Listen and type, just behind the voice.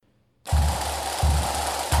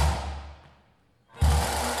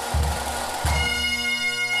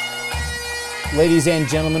Ladies and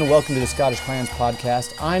gentlemen, welcome to the Scottish Clans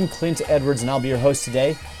Podcast. I'm Clint Edwards and I'll be your host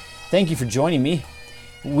today. Thank you for joining me.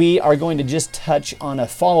 We are going to just touch on a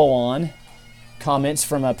follow-on comments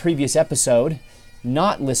from a previous episode,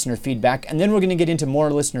 not listener feedback, and then we're going to get into more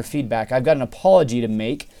listener feedback. I've got an apology to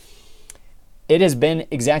make. It has been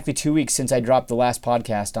exactly 2 weeks since I dropped the last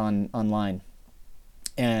podcast online,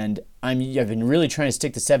 and I've been really trying to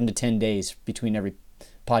stick to 7 to 10 days between every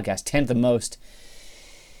podcast, 10 at the most.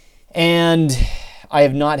 And I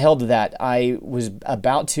have not held to that. I was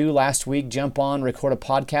about to last week jump on, record a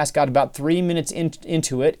podcast, got about 3 minutes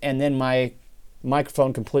into it, and then my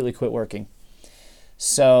microphone completely quit working.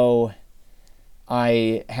 So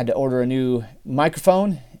I had to order a new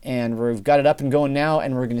microphone, and we've got it up and going now,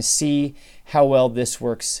 and we're going to see how well this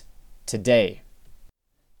works today.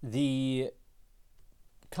 The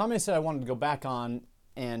comments that I wanted to go back on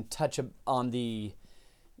and touch on the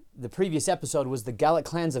previous episode was the Gaelic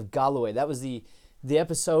clans of Galloway. That was the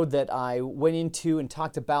episode that I went into and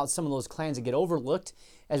talked about some of those clans that get overlooked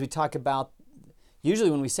as we talk about,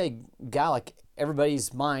 usually when we say Gaelic,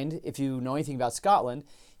 everybody's mind, if you know anything about Scotland,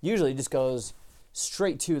 usually just goes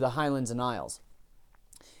straight to the Highlands and Isles.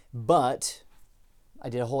 But I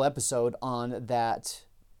did a whole episode on that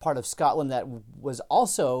part of Scotland that was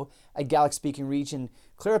also a Gaelic-speaking region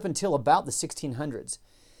clear up until about the 1600s.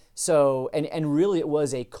 So, and really it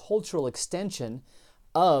was a cultural extension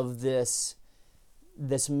of this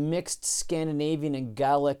mixed Scandinavian and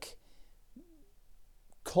Gaelic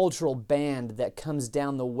cultural band that comes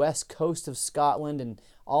down the west coast of Scotland and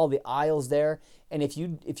all the isles there. And if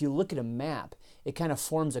you look at a map, it kind of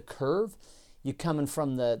forms a curve. You're coming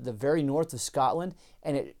from the very north of Scotland,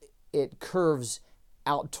 and it curves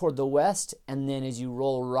out toward the west, and then as you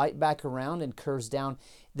roll right back around and curves down,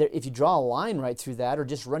 there, if you draw a line right through that or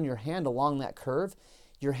just run your hand along that curve,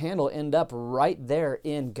 your hand will end up right there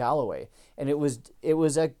in Galloway. And it was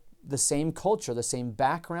the same culture, the same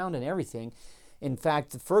background and everything. In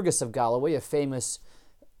fact, Fergus of Galloway, a famous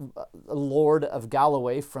lord of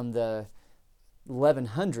Galloway from the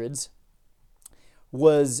 1100s,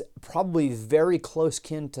 was probably very close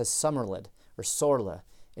kin to Somerled or Sorla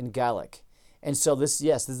in Gaelic. And so this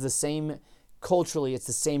is the same, culturally, it's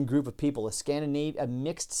the same group of people, a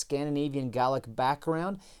mixed Scandinavian Gaelic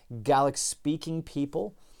background, Gaelic-speaking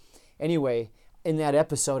people. Anyway, in that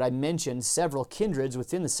episode, I mentioned several kindreds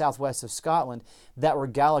within the southwest of Scotland that were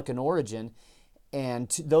Gaelic in origin, and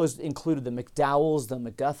those included the MacDowells, the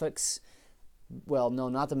McGuffocks. Well, no,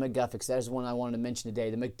 not the McGuffocks. That is one I wanted to mention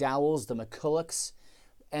today. The MacDowells, the McCullochs,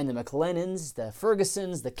 and the McLennans, the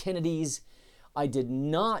Fergusons, the Kennedys. I did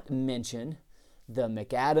not mention the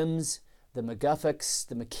McAdams, the McGuffocks,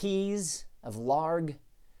 the McKees of Larg,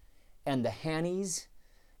 and the Hannies,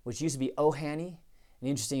 which used to be O'Hanny, an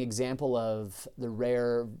interesting example of the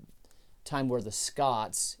rare time where the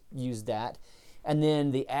Scots used that, and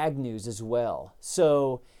then the Agnews as well.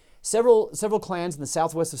 So several clans in the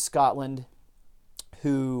southwest of Scotland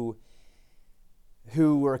who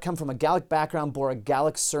were come from a Gaelic background, bore a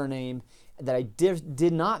Gaelic surname, that I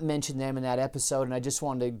did not mention them in that episode, and I just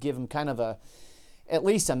wanted to give them kind of at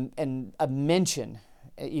least a mention,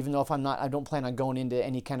 even though I don't plan on going into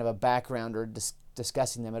any kind of a background or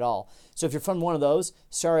discussing them at all. So if you're from one of those,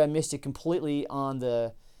 sorry I missed you completely on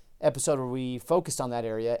the episode where we focused on that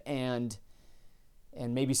area, and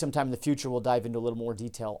maybe sometime in the future we'll dive into a little more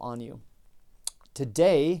detail on you.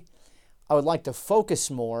 Today, I would like to focus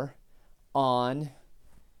more on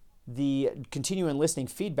the continuing listening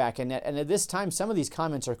feedback, and at this time some of these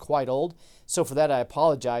comments are quite old, so for that I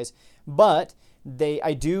apologize, but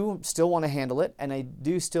I do still want to handle it, and I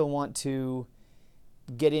do still want to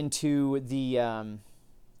get into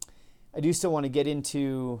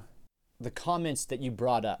the comments that you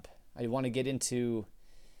brought up. I want to get into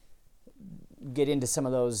some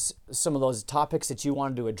of those topics that you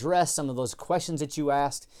wanted to address, some of those questions that you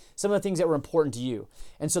asked, some of the things that were important to you.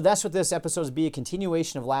 And so that's what this episode is, be a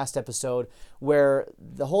continuation of last episode, where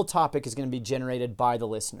the whole topic is going to be generated by the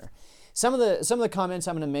listener. Some of the comments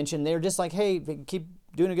I'm going to mention, they're just like, hey, keep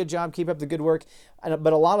doing a good job, keep up the good work.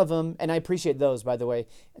 But a lot of them, and I appreciate those, by the way,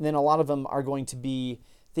 and then a lot of them are going to be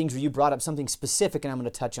things where you brought up something specific, and I'm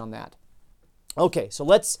going to touch on that. Okay, so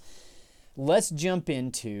let's jump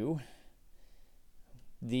into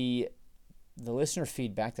the listener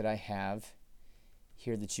feedback that I have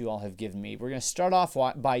here that you all have given me. We're going to start off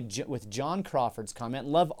with John Crawford's comment.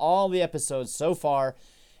 Love all the episodes so far.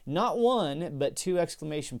 Not one, but 2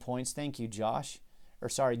 exclamation points. Thank you, Josh. Or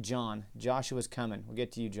sorry, John. Joshua's coming. We'll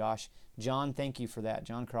get to you, Josh. John, thank you for that.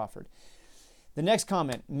 John Crawford. The next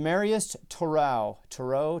comment, Marius Torrau,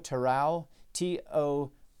 Torrau, Torrau, Torrau.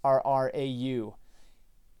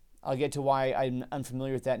 I'll get to why I'm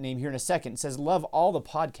unfamiliar with that name here in a second. It says, love all the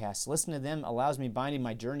podcasts. Listen to them allows me binding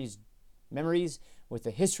my journey's memories with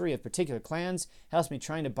the history of particular clans. Helps me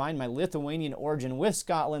trying to bind my Lithuanian origin with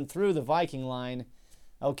Scotland through the Viking line.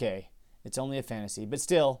 Okay, it's only a fantasy, but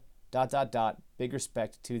still, ... Big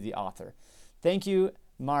respect to the author. Thank you,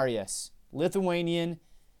 Marius. Lithuanian,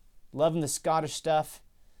 loving the Scottish stuff.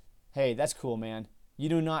 Hey, that's cool, man. You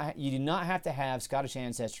do not have to have Scottish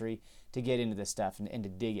ancestry to get into this stuff and to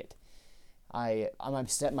dig it. I'm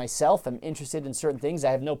myself. I'm interested in certain things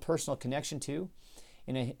I have no personal connection to.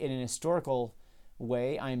 In an historical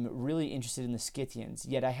way, I'm really interested in the Scythians.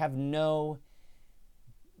 Yet I have no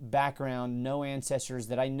background, no ancestors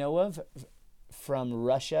that I know of from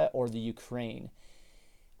Russia or the Ukraine.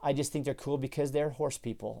 I just think they're cool because they're horse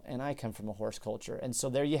people, and I come from a horse culture. And so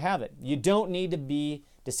there you have it. You don't need to be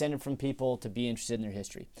descended from people to be interested in their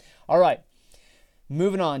history. All right,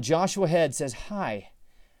 moving on. Joshua Head says, hi.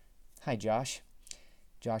 Hi,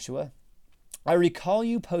 Joshua. I recall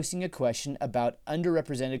you posting a question about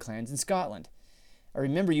underrepresented clans in Scotland. I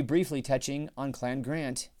remember you briefly touching on Clan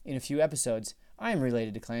Grant in a few episodes. I am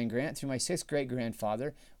related to Clan Grant through my 6th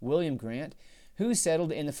great-grandfather, William Grant, who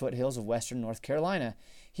settled in the foothills of western North Carolina.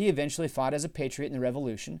 He eventually fought as a patriot in the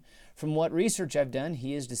Revolution. From what research I've done,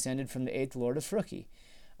 he is descended from the 8th Lord of Frookie.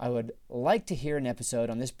 I would like to hear an episode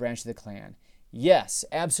on this branch of the clan. Yes,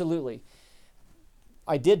 absolutely.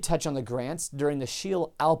 I did touch on the Grants during the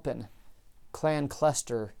Shiel Alpin Clan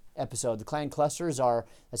Cluster episode. The Clan Clusters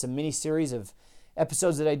that's a mini-series of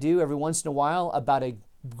episodes that I do every once in a while about a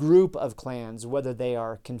group of clans, whether they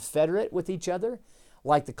are confederate with each other,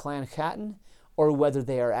 like the Clan Hatton, or whether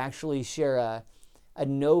they are actually share a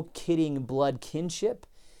no-kidding blood kinship.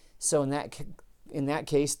 So in that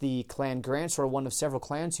case, the Clan Grants are one of several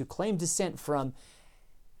clans who claim descent from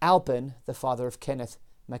Alpin, the father of Kenneth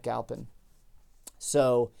MacAlpin.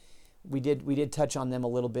 So we did touch on them a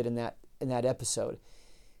little bit in that episode.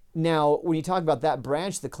 Now, when you talk about that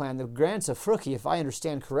branch of the clan, the Grants of Frookie, if I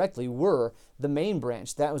understand correctly, were the main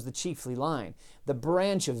branch. That was the chiefly line. The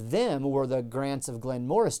branch of them were the Grants of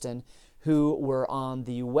Glenmoriston, who were on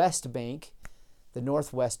the west bank, the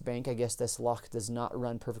northwest bank. I guess this loch does not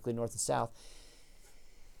run perfectly north and south,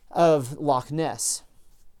 of Loch Ness.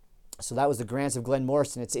 So that was the Grants of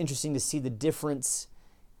Glenmoriston. It's interesting to see the difference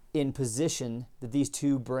in position that these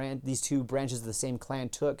two branches of the same clan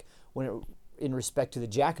took in respect to the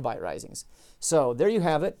Jacobite risings. So there you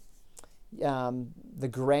have it. The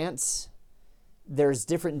Grants, there's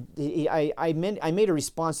different. I made a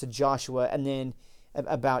response to Joshua, and then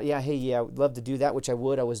about I would love to do that, which I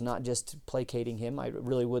would. I was not just placating him. I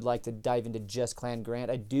really would like to dive into just Clan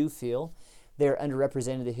Grant. I do feel they're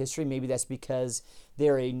underrepresented in the history. Maybe that's because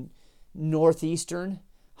they're a northeastern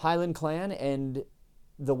Highland clan, and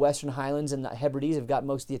the Western Highlands and the Hebrides have got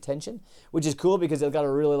most of the attention, which is cool because they've got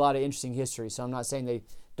a really lot of interesting history. So I'm not saying they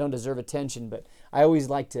don't deserve attention, but I always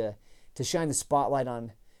like to shine the spotlight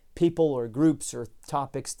on people or groups or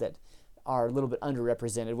topics that are a little bit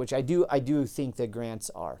underrepresented, which I do think the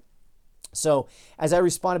Grants are. So as I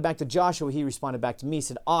responded back to Joshua, he responded back to me,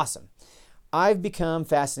 said, awesome. I've become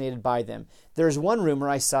fascinated by them. There's one rumor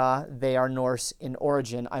I saw they are Norse in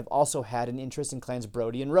origin. I've also had an interest in clans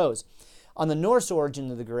Brody and Rose. On the Norse origin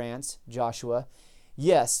of the Grants, Joshua,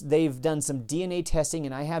 yes, they've done some DNA testing,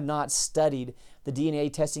 and I have not studied the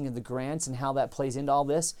DNA testing of the Grants and how that plays into all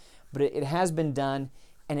this, but it has been done,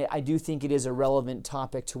 and I do think it is a relevant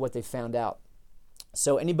topic to what they found out.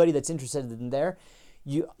 So anybody that's interested in there,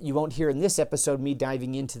 you won't hear in this episode me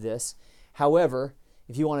diving into this. However,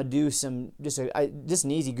 if you want to do just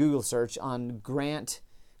an easy Google search on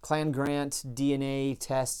Clan Grant DNA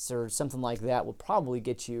tests or something like that will probably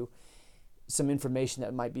get you some information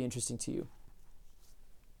that might be interesting to you.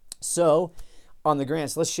 So, on the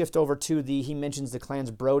Grants, let's shift over to he mentions the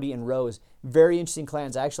clans Brody and Rose. Very interesting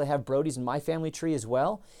clans. I actually have Brodys in my family tree as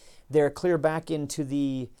well. They're clear back into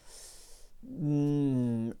the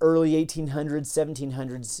early 1800s,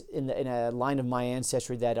 1700s in a line of my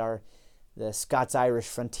ancestry that are the Scots-Irish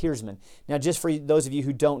frontiersmen. Now, just for those of you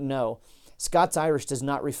who don't know, Scots-Irish does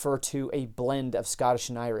not refer to a blend of Scottish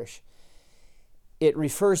and Irish. It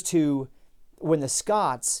refers to when the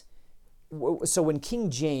Scots, so when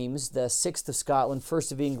King James, the 6th of Scotland,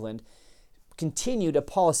 1st of England, continued a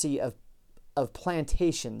policy of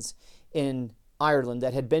plantations in Ireland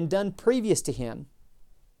that had been done previous to him,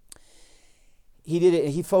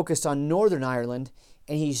 he focused on Northern Ireland,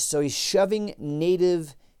 and he's shoving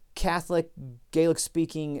native Catholic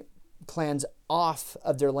Gaelic-speaking clans off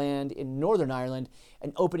of their land in Northern Ireland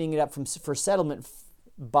and opening it up for settlement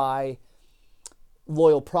by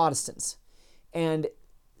loyal Protestants. And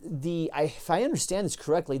if I understand this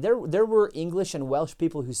correctly, there were English and Welsh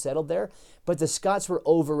people who settled there, but the Scots were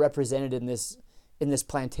overrepresented in this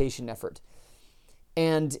plantation effort.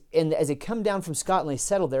 And as they come down from Scotland, they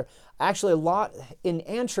settled there. Actually, a lot in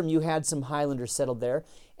Antrim, you had some Highlanders settled there,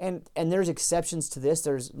 and there's exceptions to this.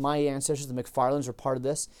 There's my ancestors, the McFarlanes, were part of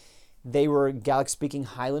this. They were Gaelic-speaking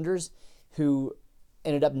Highlanders who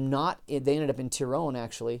ended up in Tyrone,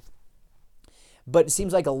 actually. But it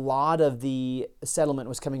seems like a lot of the settlement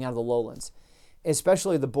was coming out of the lowlands,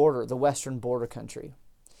 especially the border, the western border country.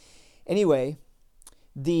 Anyway,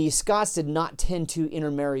 the Scots did not tend to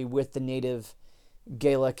intermarry with the native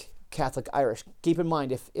Gaelic Catholic Irish. Keep in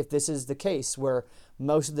mind, if this is the case, where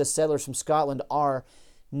most of the settlers from Scotland are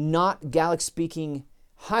not Gaelic-speaking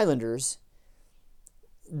Highlanders,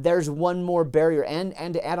 there's one more barrier. And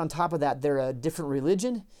to add on top of that, they're a different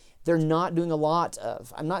religion. They're not doing a lot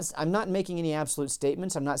of, I'm not making any absolute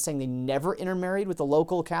statements. I'm not saying they never intermarried with the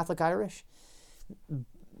local Catholic Irish.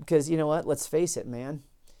 Because you know what? Let's face it, man.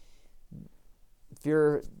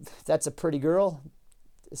 That's a pretty girl.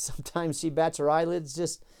 Sometimes she bats her eyelids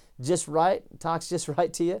just right, talks just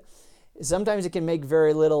right to you. Sometimes it can make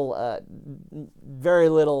very little,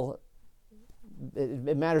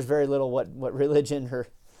 it matters very little what religion or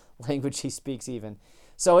language she speaks even.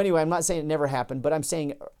 So anyway, I'm not saying it never happened, but I'm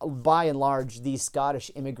saying by and large, these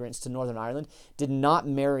Scottish immigrants to Northern Ireland did not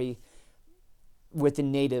marry with the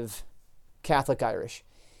native Catholic Irish.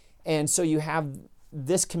 And so you have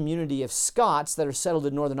this community of Scots that are settled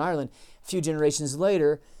in Northern Ireland. A few generations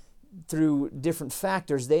later, through different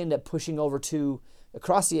factors, they end up pushing over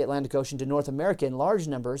across the Atlantic Ocean to North America in large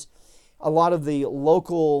numbers. A lot of the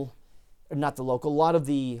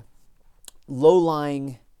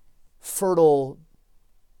low-lying, fertile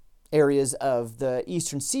areas of the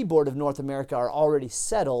eastern seaboard of North America are already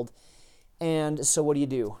settled. And so what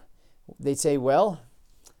do? They say, well,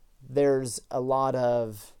 there's a lot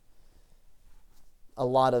of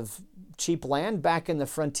cheap land back in the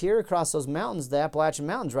frontier across those mountains, the Appalachian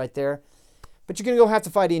Mountains right there, but you're going to have to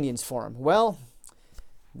fight Indians for them. Well,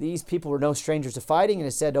 these people were no strangers to fighting, and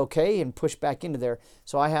it said okay and pushed back into there.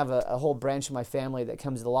 So I have a whole branch of my family that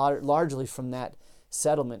comes largely from that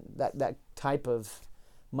settlement, that type of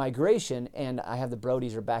migration, and I have the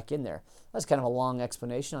Brodies are back in there. That's kind of a long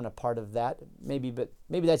explanation on a part of that, but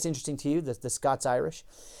maybe that's interesting to you, the Scots-Irish.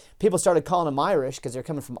 People started calling them Irish because they're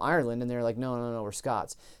coming from Ireland, and they're like, no, we're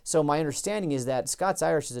Scots. So my understanding is that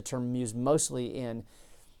Scots-Irish is a term used mostly in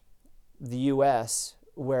the U.S.,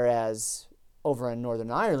 whereas over in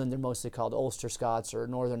Northern Ireland, they're mostly called Ulster Scots or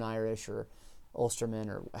Northern Irish or Ulstermen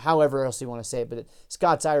or however else you want to say it, but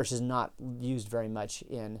Scots-Irish is not used very much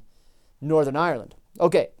in Northern Ireland.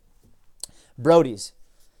 Okay, Brodies.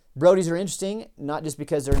 Brodies are interesting, not just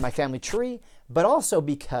because they're in my family tree, but also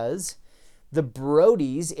because the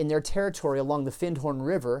Brodies in their territory along the Findhorn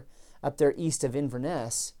River up there east of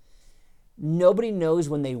Inverness, nobody knows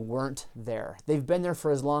when they weren't there. They've been there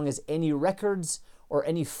for as long as any records or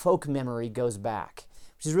any folk memory goes back,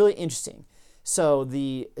 which is really interesting. So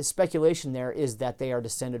the speculation there is that they are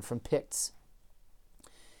descended from Picts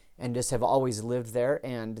and just have always lived there,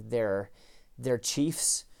 and their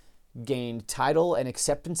chiefs gained title and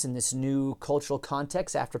acceptance in this new cultural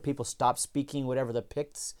context after people stopped speaking whatever the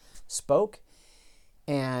Picts spoke,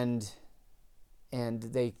 and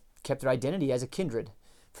they kept their identity as a kindred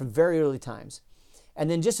from very early times. And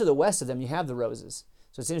then just to the west of them, you have the Roses.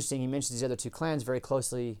 So it's interesting, he mentions these other two clans very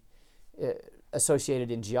closely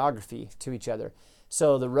associated in geography to each other.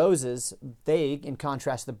 So the Roses, they, in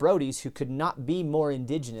contrast to the Brodies, who could not be more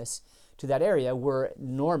indigenous to that area, were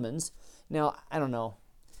Normans. Now, I don't know.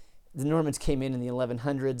 The Normans came in the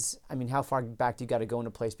 1100s. I mean, how far back do you got to go in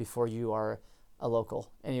a place before you are a local?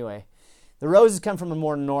 Anyway, the Roses come from a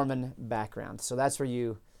more Norman background. So that's where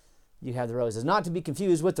you have the Roses. Not to be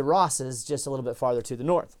confused with the Rosses, just a little bit farther to the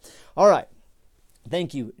north. All right.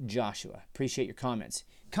 Thank you, Joshua. Appreciate your comments.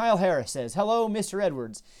 Kyle Harris says, hello, Mr.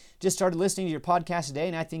 Edwards. Just started listening to your podcast today,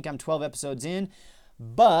 and I think I'm 12 episodes in,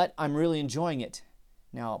 but I'm really enjoying it.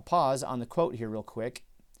 Now, pause on the quote here real quick.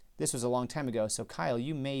 This was a long time ago, so Kyle,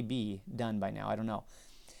 you may be done by now. I don't know.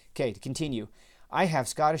 Okay, to continue. I have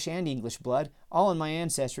Scottish and English blood, all in my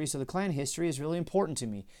ancestry, so the clan history is really important to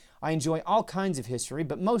me. I enjoy all kinds of history,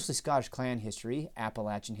 but mostly Scottish clan history,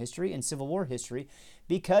 Appalachian history, and Civil War history,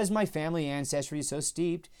 because my family ancestry is so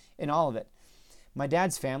steeped in all of it. My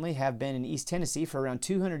dad's family have been in East Tennessee for around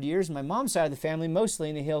 200 years, and my mom's side of the family mostly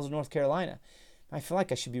in the hills of North Carolina. I feel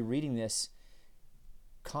like I should be reading this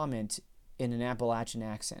comment in an Appalachian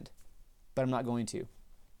accent, but I'm not going to.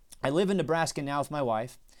 I live in Nebraska now with my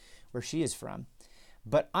wife, where she is from,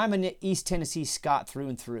 but I'm an East Tennessee Scot through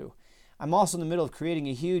and through. I'm also in the middle of creating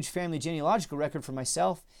a huge family genealogical record for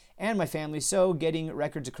myself and my family, so getting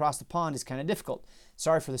records across the pond is kind of difficult.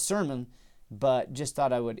 Sorry for the sermon, but just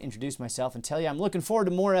thought I would introduce myself and tell you I'm looking forward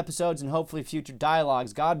to more episodes and hopefully future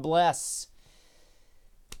dialogues. God bless.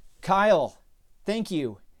 Kyle, thank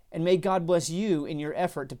you, and may God bless you in your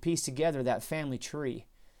effort to piece together that family tree.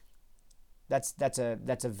 That's a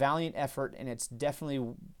valiant effort, and it's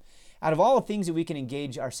definitely, out of all the things that we can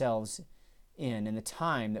engage ourselves in and the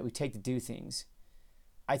time that we take to do things,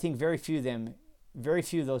 I think very few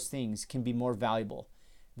of those things can be more valuable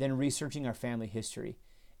than researching our family history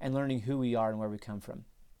and learning who we are and where we come from.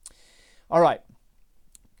 All right.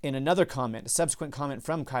 In another comment, a subsequent comment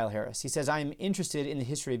from Kyle Harris, he says, I am interested in the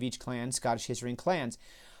history of each clan, Scottish history and clans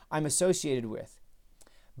I'm associated with.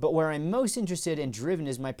 But where I'm most interested and driven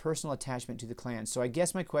is my personal attachment to the clan. So I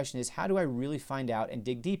guess my question is, how do I really find out and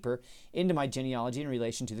dig deeper into my genealogy in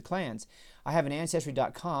relation to the clans? I have an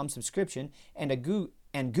Ancestry.com subscription and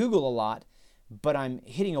Google a lot, but I'm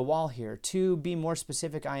hitting a wall here. To be more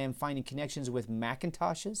specific, I am finding connections with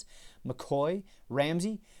McIntoshes, McCoy,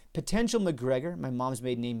 Ramsey, potential McGregor, my mom's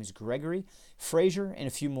maiden name is Gregory, Fraser, and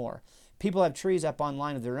a few more. People have trees up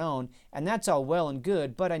online of their own, and that's all well and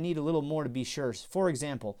good, but I need a little more to be sure. For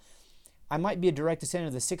example, I might be a direct descendant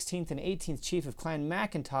of the 16th and 18th chief of Clan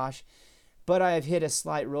McIntosh, but I have hit a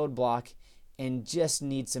slight roadblock and just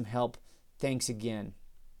need some help. Thanks again.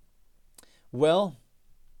 Well,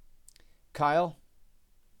 Kyle,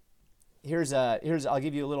 I'll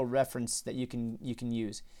give you a little reference that you can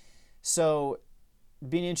use. So,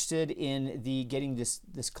 being interested in getting this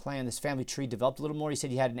clan, this family tree developed a little more, you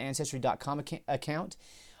said you had an Ancestry.com account.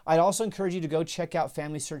 I'd also encourage you to go check out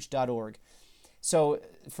FamilySearch.org. So,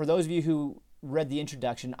 for those of you who read the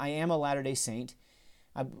introduction, I am a Latter-day Saint,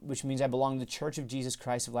 which means I belong to the Church of Jesus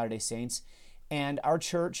Christ of Latter-day Saints. And our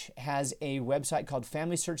church has a website called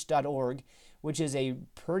FamilySearch.org, which is a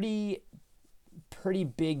pretty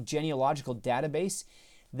big genealogical database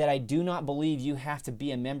that I do not believe you have to be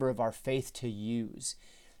a member of our faith to use.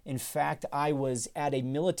 In fact, I was at a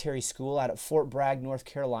military school out at Fort Bragg, North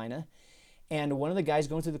Carolina, and one of the guys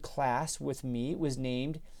going through the class with me was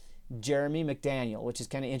named Jeremy McDaniel, which is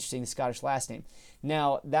kind of interesting, the Scottish last name.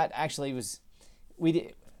 Now, that actually was,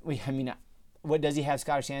 what, does he have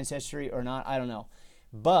Scottish ancestry or not? I don't know.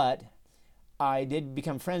 But I did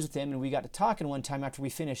become friends with him, and we got to talking one time after we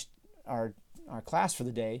finished our class for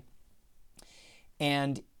the day.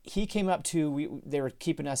 And he came up they were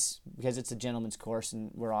keeping us, because it's a gentleman's course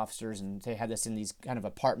and we're officers, and they had us in these kind of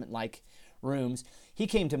apartment-like rooms. He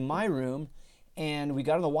came to my room, and we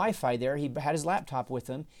got on the Wi-Fi there. He had his laptop with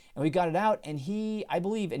him, and we got it out, and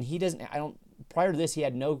prior to this, he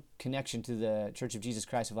had no connection to the Church of Jesus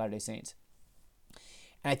Christ of Latter-day Saints.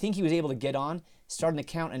 And I think he was able to get on, start an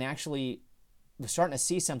account, and actually was starting to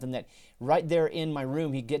see something that right there in my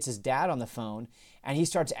room, he gets his dad on the phone, and he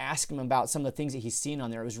starts asking him about some of the things that he's seen on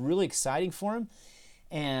there. It was really exciting for him.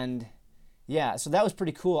 And yeah, so that was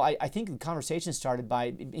pretty cool. I think the conversation started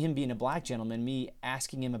by him being a black gentleman, me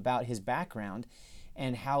asking him about his background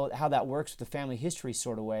and how that works with the family history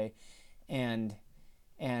sort of way. And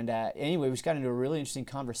anyway, we just got into a really interesting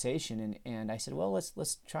conversation, and I said, well,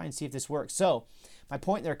 let's try and see if this works. So my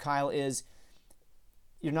point there, Kyle, is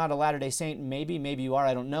you're not a Latter-day Saint. Maybe you are,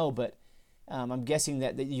 I don't know, but I'm guessing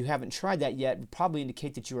that you haven't tried that yet. Would probably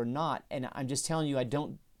indicate that you are not. And I'm just telling you,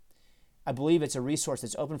 I believe it's a resource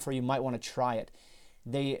that's open for you. You might want to try it.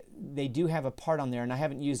 They do have a part on there, and I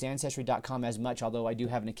haven't used Ancestry.com as much, although I do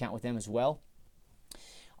have an account with them as well.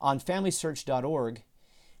 On FamilySearch.org,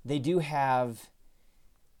 they do have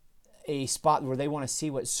a spot where they want to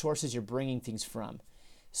see what sources you're bringing things from.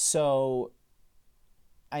 So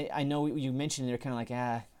I know you mentioned they're kind of like,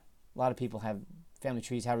 a lot of people have family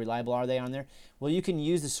trees. How reliable are they on there? Well, you can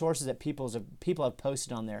use the sources that people have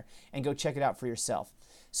posted on there and go check it out for yourself.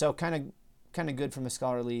 So kind of good from a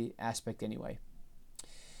scholarly aspect anyway.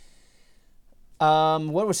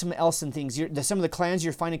 What were some else and things? Some of the clans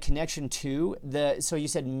you're finding connection to. So you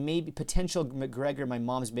said maybe potential McGregor. My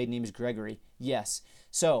mom's maiden name is Gregory. Yes.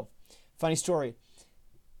 So funny story.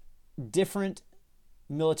 Different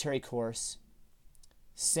military course.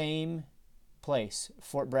 Same place,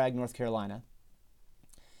 Fort Bragg, North Carolina.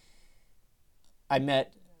 I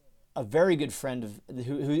met a very good friend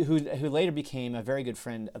who later became a very good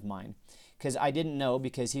friend of mine, because I didn't know,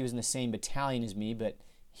 because he was in the same battalion as me, but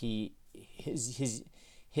his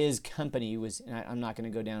company was, and I'm not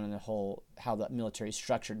going to go down in the whole how the military is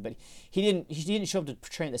structured, but he didn't show up to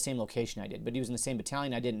train at the same location I did, but he was in the same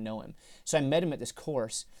battalion. I didn't know him, so I met him at this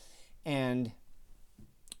course, and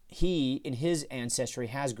he, in his ancestry,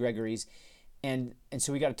 has Gregory's, and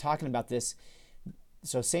so we got to talking about this.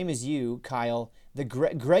 So same as you, Kyle, the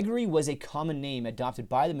Gregory was a common name adopted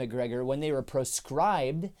by the MacGregor when they were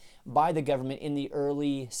proscribed by the government in the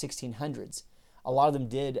early 1600s. A lot of them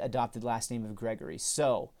did adopt the last name of Gregory.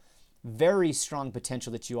 So very strong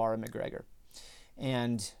potential that you are a MacGregor.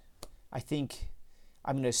 And I think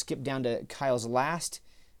I'm going to skip down to Kyle's last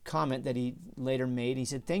comment that he later made. He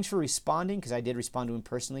said, thanks for responding, because I did respond to him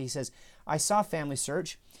personally. He says, I saw Family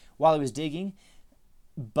Search while I was digging,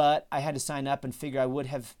 but I had to sign up and figure I would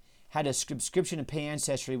have had a subscription and pay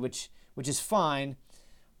Ancestry, which is fine,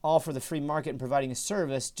 all for the free market and providing a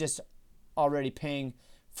service, just already paying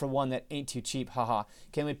for one that ain't too cheap, haha.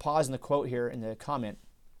 Can we pause in the quote here in the comment?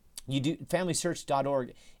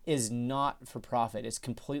 FamilySearch.org is not for profit. It's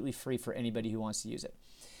completely free for anybody who wants to use it.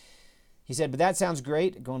 He said, but that sounds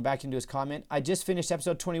great. Going back into his comment, I just finished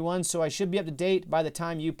episode 21, so I should be up to date by the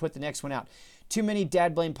time you put the next one out. Too many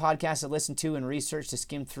dad blame podcasts to listen to and research to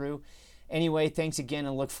skim through. Anyway, thanks again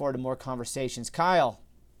and look forward to more conversations. Kyle,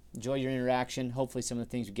 enjoy your interaction. Hopefully some of the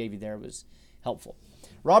things we gave you there was helpful.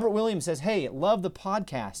 Robert Williams says, hey, love the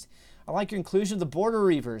podcast. I like your inclusion of the Border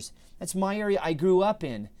Reivers. That's my area I grew up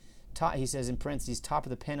in. He says in parentheses, top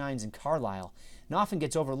of the Pennines in Carlisle. And often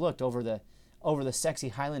gets overlooked over the sexy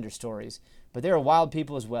Highlander stories. But they're wild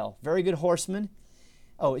people as well. Very good horsemen.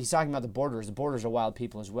 Oh, he's talking about the Borderers. The Borderers are wild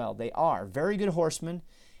people as well. They are very good horsemen.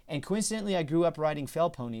 And coincidentally, I grew up riding fell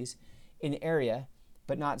ponies in the area,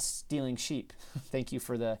 but not stealing sheep. Thank you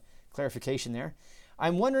for the clarification there.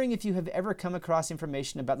 I'm wondering if you have ever come across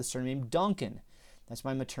information about the surname Duncan. That's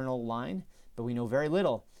my maternal line, but we know very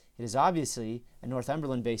little. It is obviously a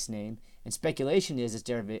Northumberland-based name, and speculation is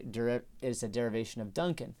it's a derivation of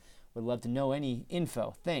Duncan. Would love to know any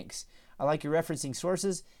info. Thanks. I like your referencing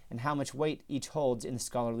sources and how much weight each holds in the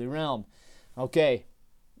scholarly realm. Okay,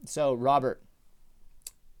 so Robert,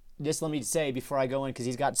 just let me say before I go in, because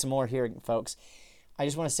he's got some more here, folks, I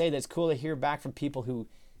just want to say that it's cool to hear back from people who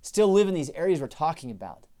still live in these areas we're talking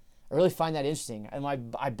about. I really find that interesting. And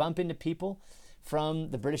I bump into people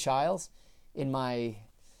from the British Isles in my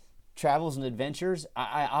travels and adventures.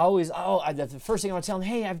 The first thing I want to tell them,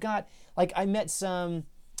 hey, I met some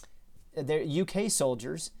UK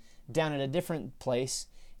soldiers down at a different place,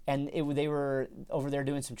 and they were over there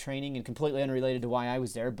doing some training, and completely unrelated to why I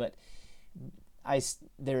was there, but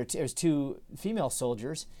there was two female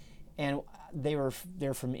soldiers, and they're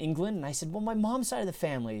from England, and I said, well, my mom's side of the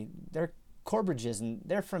family, they're Corbridges, and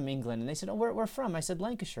they're from England, and they said, oh, where from? I said,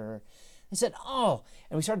 Lancashire. They said, oh,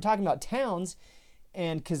 and we started talking about towns,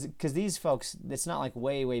 and because these folks, it's not like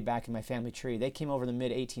way back in my family tree. They came over in the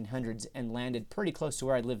mid-1800s and landed pretty close to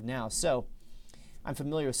where I live now. So I'm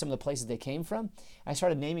familiar with some of the places they came from. I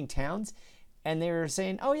started naming towns, and they were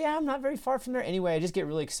saying, oh, yeah, I'm not very far from there. Anyway, I just get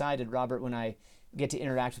really excited, Robert, when I get to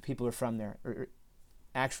interact with people who are from there or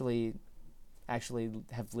actually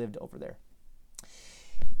have lived over there.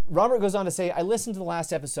 Robert goes on to say, I listened to the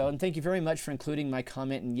last episode, and thank you very much for including my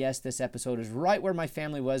comment. And yes, this episode is right where my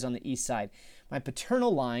family was on the east side. My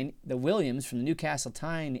paternal line, the Williams from the Newcastle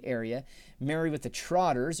Tyne area, married with the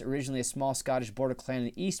Trotters, originally a small Scottish border clan in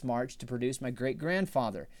the East March, to produce my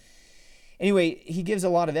great-grandfather. Anyway, he gives a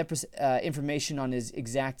lot of information on his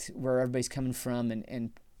exact where everybody's coming from, and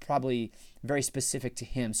probably very specific to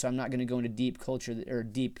him. So I'm not going to go into deep culture or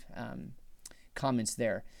deep comments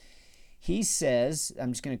there. He says,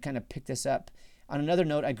 I'm just going to kind of pick this up. On another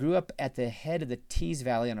note, I grew up at the head of the Tees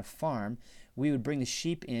Valley on a farm. We would bring the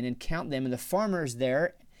sheep in and count them, and the farmers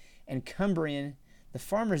there are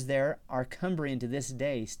Cumbrian to this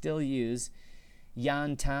day, still use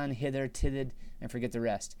yan, tan, hither, tithid, and forget the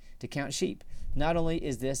rest, to count sheep. Not only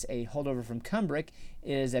is this a holdover from Cumbric,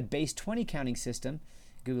 it is a base 20 counting system.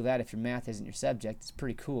 Google that if your math isn't your subject. It's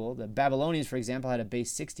pretty cool. The Babylonians, for example, had a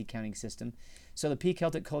base 60 counting system. So the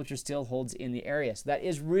P-Celtic culture still holds in the area. So that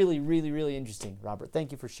is really, really, really interesting, Robert.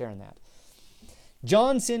 Thank you for sharing that.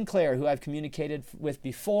 John Sinclair, who I've communicated with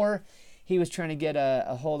before, he was trying to get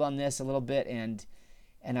a hold on this a little bit, and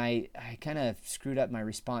I kind of screwed up my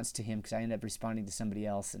response to him because I ended up responding to somebody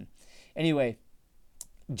else. And anyway,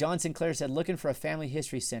 John Sinclair said, looking for a family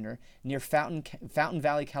history center near Fountain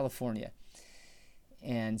Valley, California.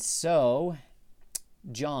 And so,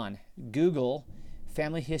 John, Google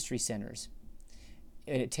family history centers.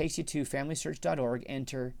 And it takes you to FamilySearch.org,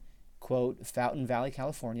 enter, quote, Fountain Valley,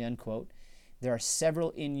 California, unquote. There are several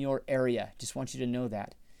in your area. Just want you to know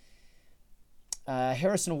that.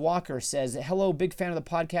 Harrison Walker says, hello, big fan of the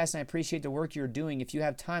podcast, and I appreciate the work you're doing. If you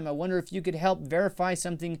have time, I wonder if you could help verify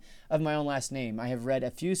something of my own last name. I have read a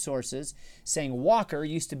few sources saying Walker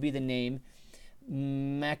used to be the name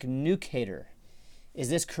MacNucator. Is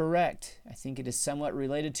this correct? I think it is somewhat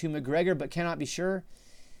related to MacGregor, but cannot be sure.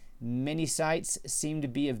 Many sites seem to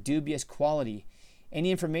be of dubious quality.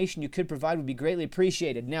 Any information you could provide would be greatly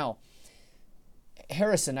appreciated. Now,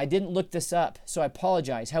 Harrison, I didn't look this up, so I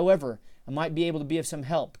apologize. However, I might be able to be of some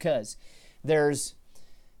help because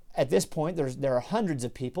at this point, there are hundreds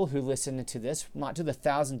of people who listen to this, not to the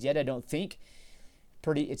thousands yet, I don't think.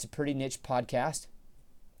 It's a pretty niche podcast.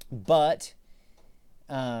 But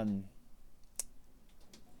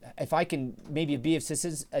if I can maybe be of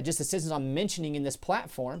assistance, just assistance on mentioning in this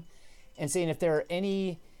platform and saying if there are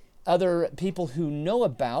any other people who know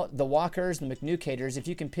about the Walkers and the McNucators, if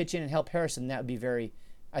you can pitch in and help Harrison, that would be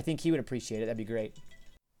I think he would appreciate it. That'd be great.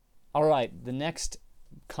 All right, the next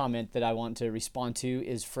comment that I want to respond to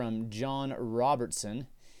is from John Robertson,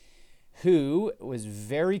 who was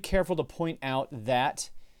very careful to point out that,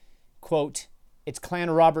 quote, it's Clan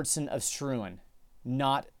Robertson of Struan,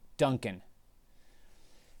 not Duncan.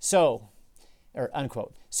 So, or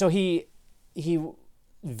unquote. So he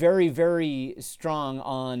very, very strong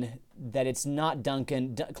on that it's not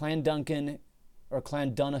Duncan. Clan Duncan or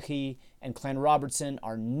Clan Donaghy and Clan Robertson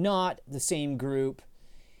are not the same group.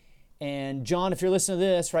 And John, if you're listening to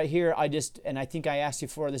this right here, I think I asked you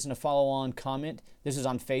for this in a follow-on comment. This is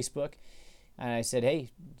on Facebook. And I said, hey,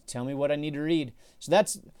 tell me what I need to read. So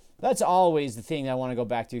that's always the thing I want to go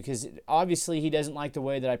back to, because obviously he doesn't like the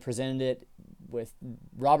way that I presented it with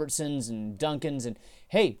Robertsons and Duncans. And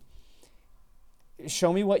hey,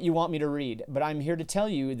 show me what you want me to read. But I'm here to tell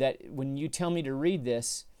you that when you tell me to read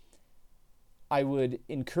this, I would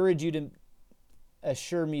encourage you to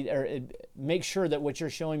assure me or make sure that what you're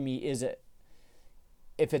showing me is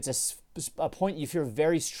if it's a point you feel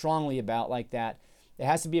very strongly about like that, it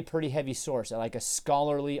has to be a pretty heavy source, like a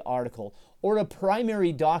scholarly article or a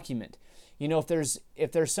primary document. You know, if there's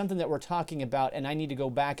something that we're talking about and I need to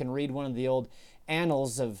go back and read one of the old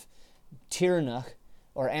annals of Tirnach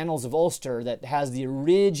or annals of Ulster that has the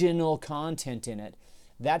original content in it,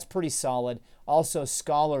 that's pretty solid. Also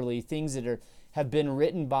scholarly, things that have been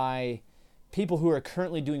written by people who are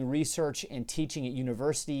currently doing research and teaching at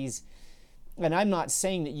universities. And I'm not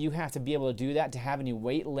saying that you have to be able to do that to have any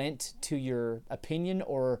weight lent to your opinion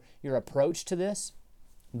or your approach to this.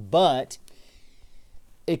 But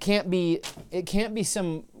it can't be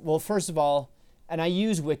some, well, first of all, and I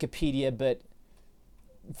use Wikipedia, but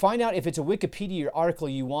find out if it's a Wikipedia article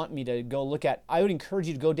you want me to go look at. I would encourage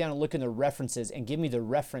you to go down and look in the references and give me the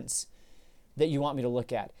reference that you want me to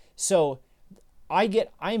look at. So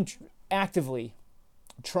I'm actively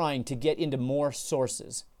trying to get into more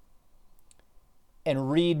sources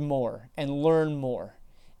and read more and learn more.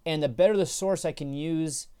 And the better the source I can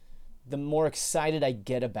use, the more excited I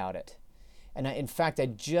get about it. And in fact, I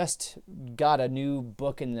just got a new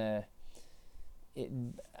book I've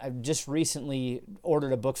just recently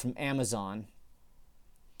ordered a book from Amazon.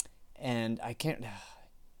 And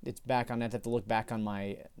it's back on, I have to look back on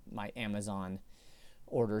my Amazon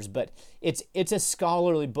orders, but it's a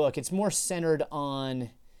scholarly book. It's more centered on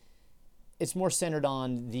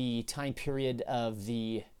the time period of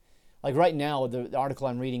like right now, the article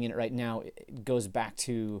I'm reading in it right now, it goes back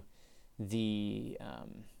to the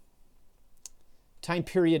time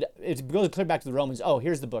period. It goes clear back to the Romans. Oh,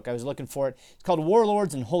 here's the book. I was looking for it. It's called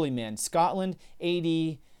Warlords and Holy Men, Scotland,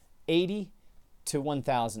 AD 80 to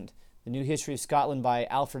 1000. The New History of Scotland by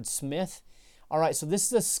Alfred Smith. All right, so this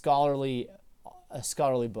is a scholarly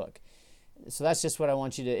book. So that's just what I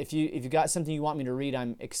want you to, if you got something you want me to read,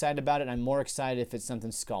 I'm excited about it. I'm more excited if it's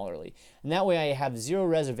something scholarly. And that way I have zero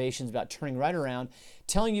reservations about turning right around,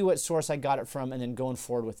 telling you what source I got it from, and then going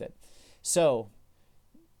forward with it. So,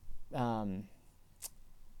 John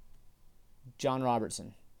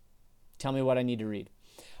Robertson, tell me what I need to read.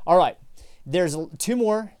 All right, there's two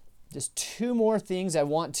more things I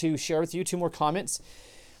want to share with you, two more comments.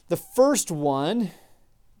 The first one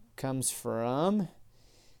comes from,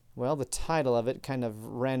 well, the title of it kind of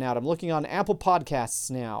ran out. I'm looking on Apple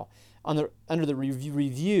Podcasts now, under the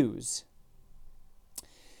reviews.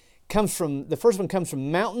 The first one comes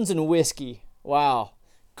from Mountains and Whiskey. Wow,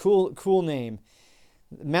 cool name.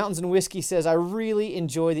 Mountains and Whiskey says, I really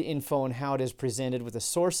enjoy the info on how it is presented with the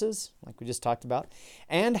sources, like we just talked about,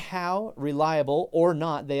 and how reliable or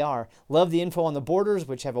not they are. Love the info on the borders,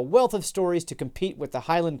 which have a wealth of stories to compete with the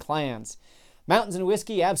Highland clans. Mountains and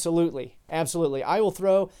Whiskey, absolutely. Absolutely. I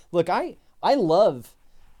love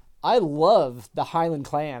the Highland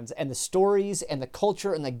clans and the stories and the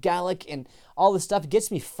culture and the Gaelic and all this stuff. It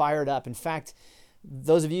gets me fired up. In fact,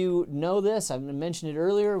 those of you know this, I mentioned it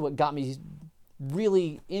earlier, what got me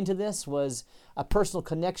really into this was a personal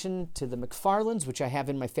connection to the McFarlands, which I have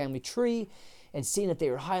in my family tree, and seeing that they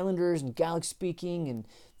were Highlanders and Gaelic speaking and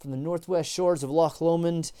from the northwest shores of Loch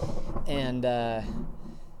Lomond. And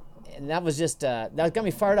And that was just, that got me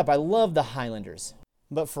fired up. I love the Highlanders.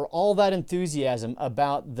 But for all that enthusiasm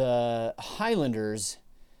about the Highlanders,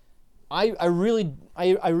 I really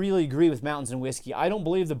agree with Mountains and Whiskey. I don't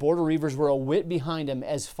believe the Border Reivers were a whit behind them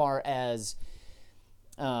as far as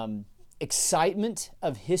excitement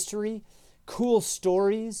of history, cool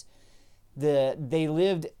stories. They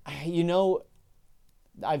lived,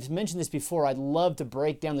 I've mentioned this before, I'd love to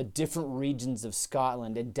break down the different regions of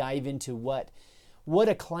Scotland and dive into what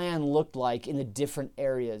a clan looked like in the different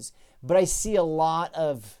areas. But I see a lot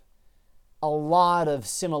of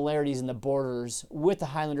similarities in the Borders with the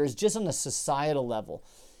Highlanders, just on a societal level,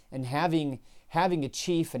 and having a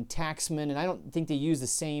chief and tacksman. And I don't think they use the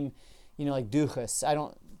same, like duchess. I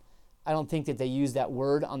don't think that they use that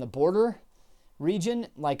word on the border region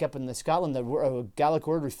like up in the Scotland. The Gaelic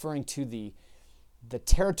word referring to the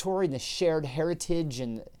territory and the shared heritage,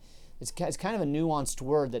 and it's kind of a nuanced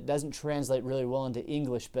word that doesn't translate really well into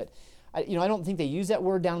English. But I don't think they use that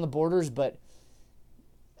word down in the Borders, but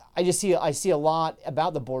I see a lot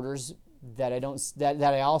about the Borders that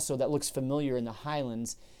that looks familiar in the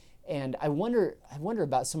Highlands, and I wonder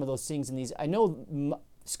about some of those things in these. I know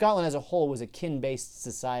Scotland as a whole was a kin-based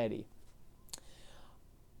society.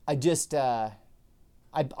 I just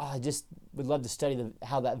would love to study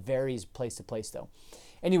how that varies place to place, though.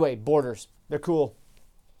 Anyway, Borders, they're cool.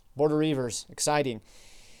 Border Reivers, exciting.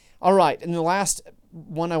 All right, and the last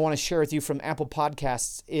one I want to share with you from Apple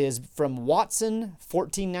Podcasts is from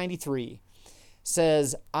Watson1493.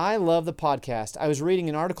 Says, I love the podcast. I was reading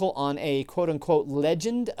an article on a quote-unquote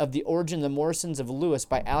legend of the origin of the Morrisons of Lewis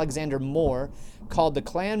by Alexander Moore called The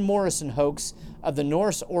Clan Morrison Hoax of the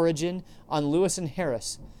Norse Origin on Lewis and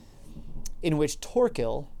Harris, in which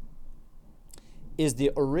Torkil is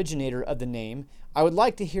the originator of the name. I would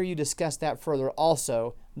like to hear you discuss that further.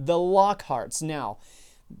 Also, the Lockharts. Now,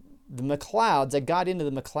 the MacLeods, I got into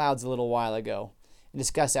the MacLeods a little while ago and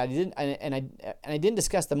discussed that. I didn't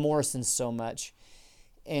discuss the Morrisons so much.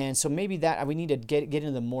 And so maybe that we need to get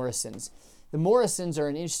into the Morrisons. The Morrisons are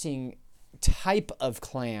an interesting type of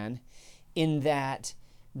clan in that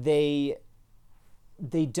the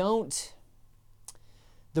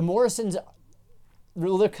Morrisons,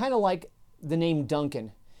 they're kind of like the name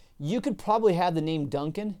Duncan. You could probably have the name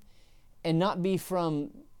Duncan and not be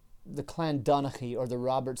from the clan Donaghy or the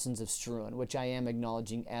Robertsons of Struan, which I am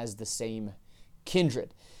acknowledging as the same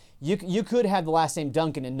kindred. You could have the last name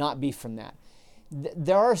Duncan and not be from that.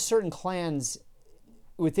 There are certain clans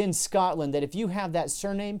within Scotland that if you have that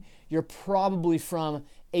surname, you're probably from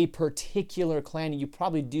a particular clan and you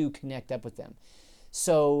probably do connect up with them.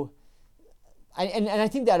 So, and I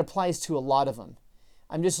think that applies to a lot of them.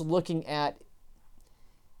 I'm just looking at,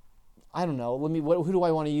 I don't know, who do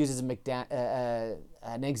I want to use as an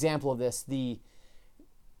example of this? The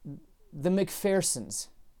McPhersons.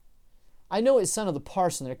 I know it's son of the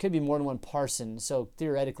parson. There could be more than one parson, so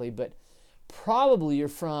theoretically, but probably you're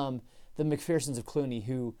from the McPhersons of Cluny,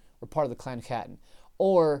 who were part of the Clan Catton.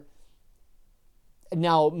 Or,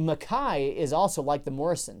 now Mackay is also like the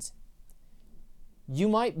Morrisons. You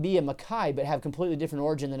might be a Mackay, but have completely different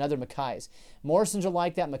origin than other Mackays. Morrisons are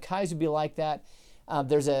like that. Mackays would be like that.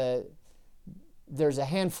 There's a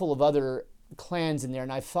handful of other clans in there,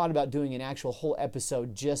 and I've thought about doing an actual whole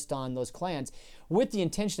episode just on those clans with the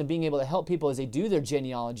intention of being able to help people as they do their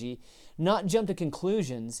genealogy, not jump to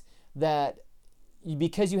conclusions that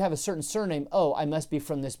because you have a certain surname, I must be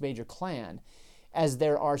from this major clan, as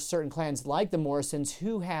there are certain clans like the Morrisons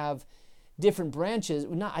who have different branches.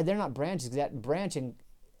 They're not branches, because that branching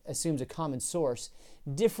assumes a common source.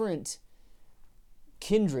 Different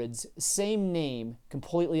kindreds, same name,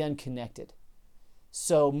 completely unconnected.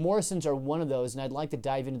 So Morrisons are one of those, and I'd like to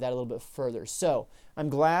dive into that a little bit further. So I'm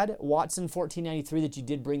glad, Watson1493, that you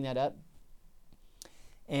did bring that up.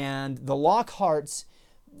 And the Lockharts,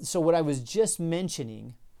 so what I was just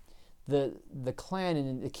mentioning, the clan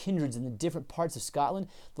and the kindreds in the different parts of Scotland,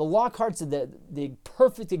 the Lockharts are the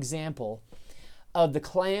perfect example of the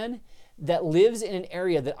clan that lives in an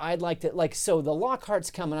area that I'd like to, so the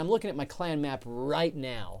Lockharts come, and I'm looking at my clan map right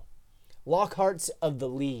now. Lockharts of the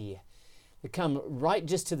Lee. They come right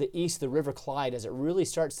just to the east of the River Clyde as it really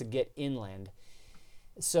starts to get inland.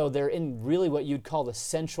 So they're in really what you'd call the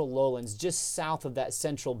central lowlands, just south of that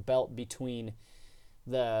central belt between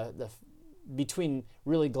between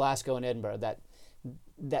really Glasgow and Edinburgh.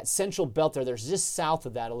 That central belt there's just south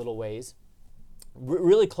of that a little ways,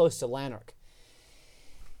 really close to Lanark.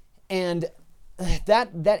 And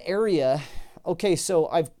that area, okay, so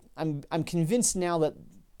I'm convinced now that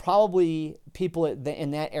probably people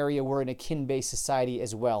in that area were in a kin-based society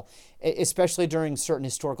as well, especially during certain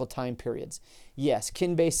historical time periods. Yes,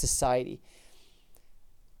 kin-based society.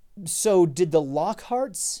 So did the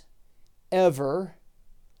Lockharts ever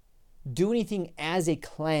do anything as a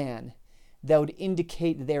clan that would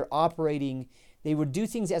indicate that they're operating? They would do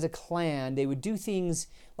things as a clan. They would do things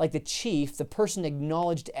like the chief, the person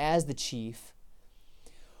acknowledged as the chief,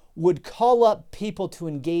 would call up people to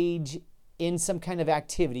engage in some kind of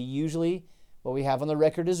activity. Usually what we have on the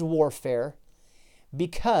record is warfare,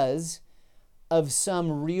 because of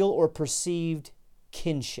some real or perceived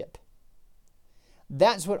kinship.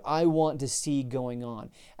 That's what I want to see going on.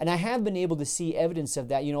 And I have been able to see evidence of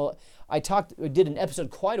that. I did an episode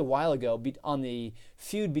quite a while ago on the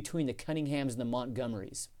feud between the Cunninghams and the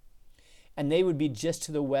Montgomerys. And they would be just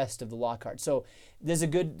to the west of the Lockhart. So there's a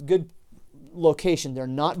good location. They're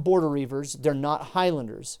not Border Reivers. They're not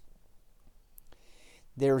Highlanders.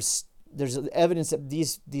 There's evidence that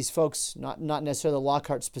these folks, not necessarily the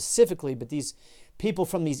Lockhart specifically, but these people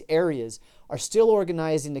from these areas are still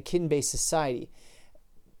organized in a kin-based society.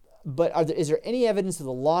 But is there any evidence of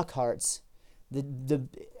the Lockharts the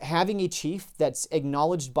having a chief that's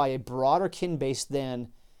acknowledged by a broader kin base than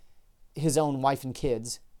his own wife and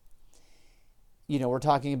kids? We're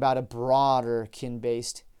talking about a broader kin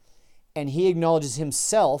base, and he acknowledges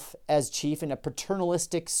himself as chief in a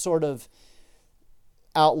paternalistic sort of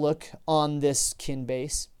outlook on this kin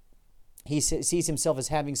base. He sees himself as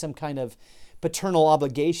having some kind of paternal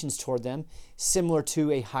obligations toward them, similar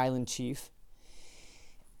to a Highland chief.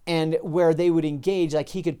 And where they would engage, like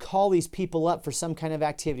he could call these people up for some kind of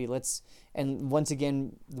activity. And once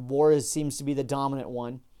again, the war seems to be the dominant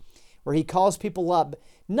one, where he calls people up,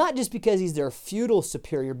 not just because he's their feudal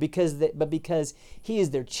superior, but because he is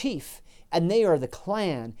their chief, and they are the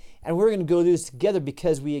clan, and we're going to go do this together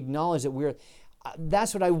because we acknowledge that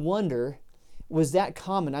that's what I wonder, was that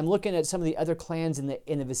common? I'm looking at some of the other clans in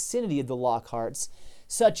the vicinity of the Lockharts,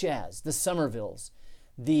 such as the Somervilles,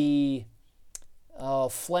 the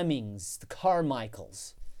Flemings, the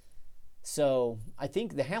Carmichaels. So I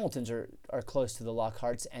think the Hamiltons are close to the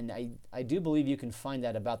Lockharts, and I do believe you can find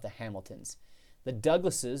that about the Hamiltons. The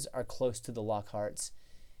Douglases are close to the Lockharts,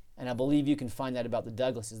 and I believe you can find that about the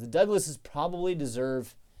Douglases. The Douglases probably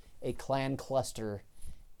deserve a clan cluster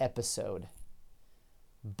episode,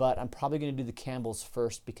 but I'm probably going to do the Campbells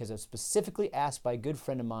first because I was specifically asked by a good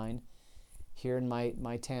friend of mine here in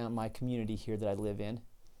my town, my community here that I live in.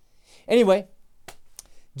 Anyway,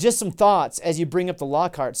 just some thoughts as you bring up the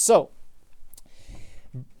Lockharts. So,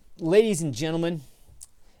 ladies and gentlemen,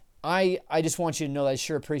 I just want you to know that I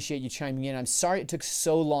sure appreciate you chiming in. I'm sorry it took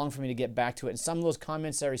so long for me to get back to it. And some of those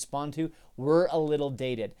comments that I respond to were a little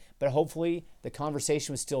dated. But hopefully the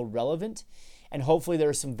conversation was still relevant. And hopefully there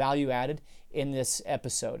was some value added in this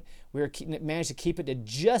episode. We managed to keep it to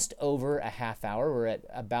just over a half hour. We're at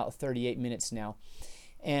about 38 minutes now.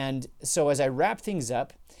 And so as I wrap things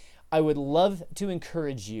up, I would love to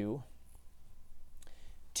encourage you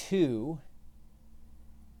to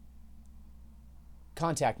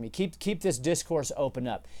contact me. Keep this discourse open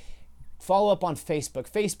up. Follow up on Facebook.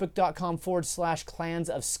 Facebook.com/Clans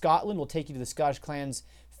of Scotland will take you to the Scottish Clans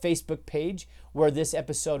Facebook page where this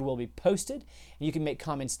episode will be posted. You can make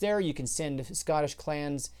comments there. You can send Scottish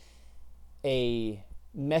Clans a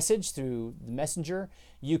message through the messenger.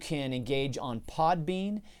 You can engage on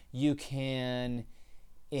Podbean. You can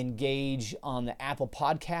engage on the Apple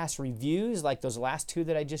Podcast reviews like those last two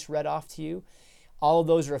that I just read off to you. All of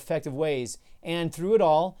those are effective ways. And through it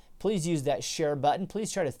all, please use that share button.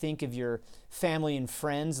 Please try to think of your family and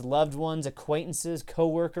friends, loved ones, acquaintances,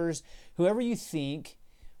 coworkers, whoever you think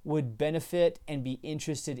would benefit by and be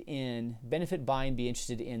interested in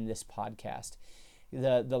this podcast.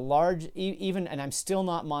 The large, even, and I'm still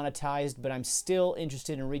not monetized, but I'm still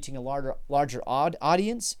interested in reaching a larger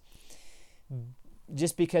audience,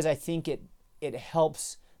 just because I think it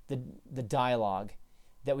helps the dialogue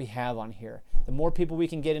that we have on here. The more people we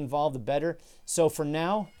can get involved, the better. So for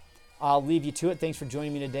now, I'll leave you to it. Thanks for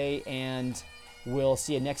joining me today, and we'll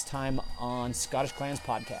see you next time on Scottish Clans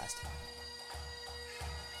Podcast.